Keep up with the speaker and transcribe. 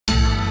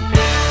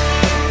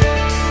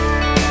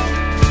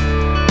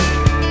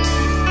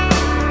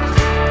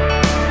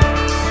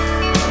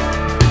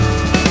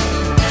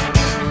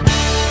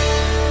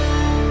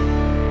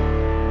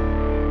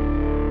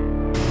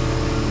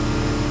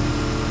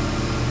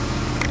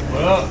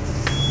Well,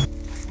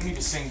 we need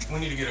to sing. We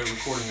need to get a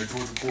recording of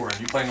Georgia Pouring.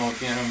 You playing on the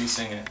piano, me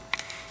singing it.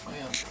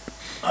 Man,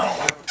 I don't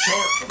have a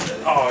chart for that.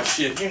 Oh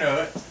shit, you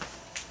know it.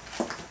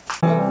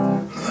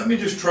 Let me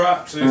just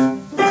try it, see if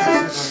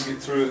I can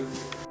get through it.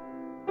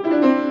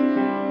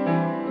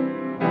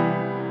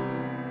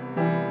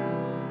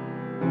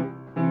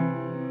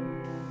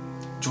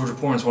 Georgia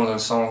Pouring is one of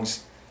those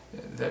songs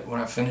that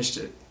when I finished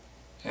it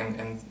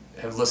and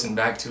have listened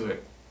back to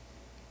it,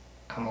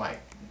 I'm like,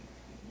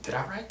 did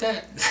I write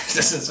that?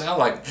 Doesn't sound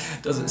like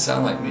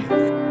me.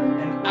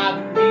 And I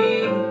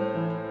believe,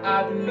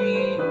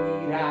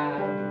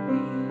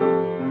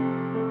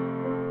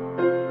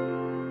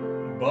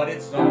 but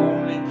it's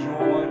only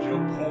Georgia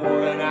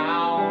pouring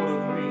out of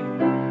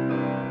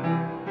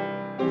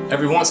me.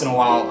 Every once in a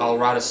while, I'll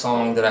write a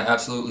song that I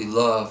absolutely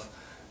love,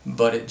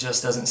 but it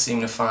just doesn't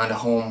seem to find a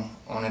home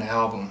on an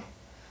album.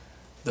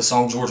 The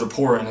song Georgia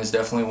Pouring is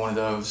definitely one of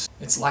those.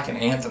 It's like an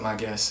anthem, I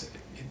guess.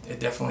 It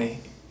definitely,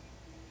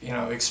 you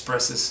know,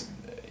 expresses,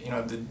 you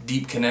know, the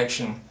deep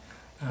connection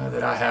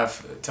that I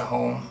have to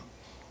home.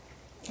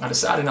 I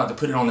decided not to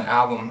put it on the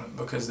album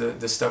because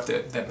the stuff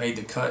that made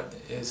the cut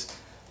is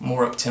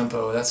more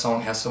up-tempo. That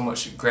song has so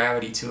much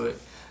gravity to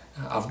it.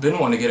 I've been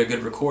wanting to get a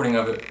good recording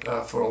of it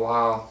for a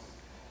while,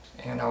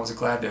 and I was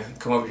glad to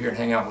come over here and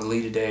hang out with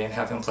Lee today and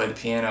have him play the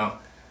piano.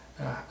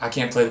 I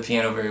can't play the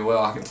piano very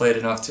well. I can play it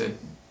enough to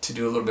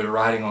do a little bit of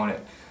writing on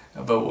it,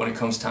 but when it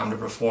comes time to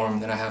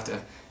perform, then I have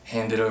to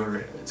hand it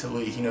over to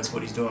Lee. He knows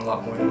what he's doing a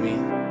lot more than me.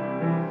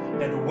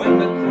 And when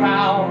the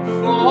crowd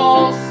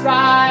falls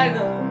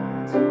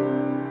silent,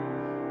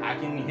 I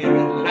can hear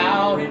it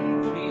loud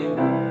and clear.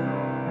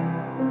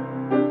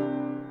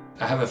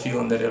 I have a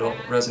feeling that it'll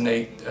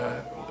resonate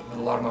with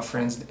a lot of my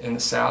friends in the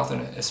South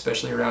and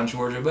especially around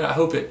Georgia, but I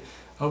hope it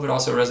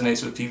also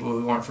resonates with people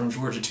who aren't from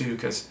Georgia too,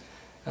 because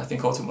I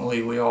think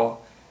ultimately we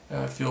all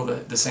feel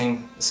the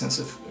same sense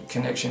of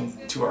connection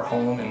to our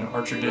home and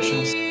our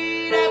traditions.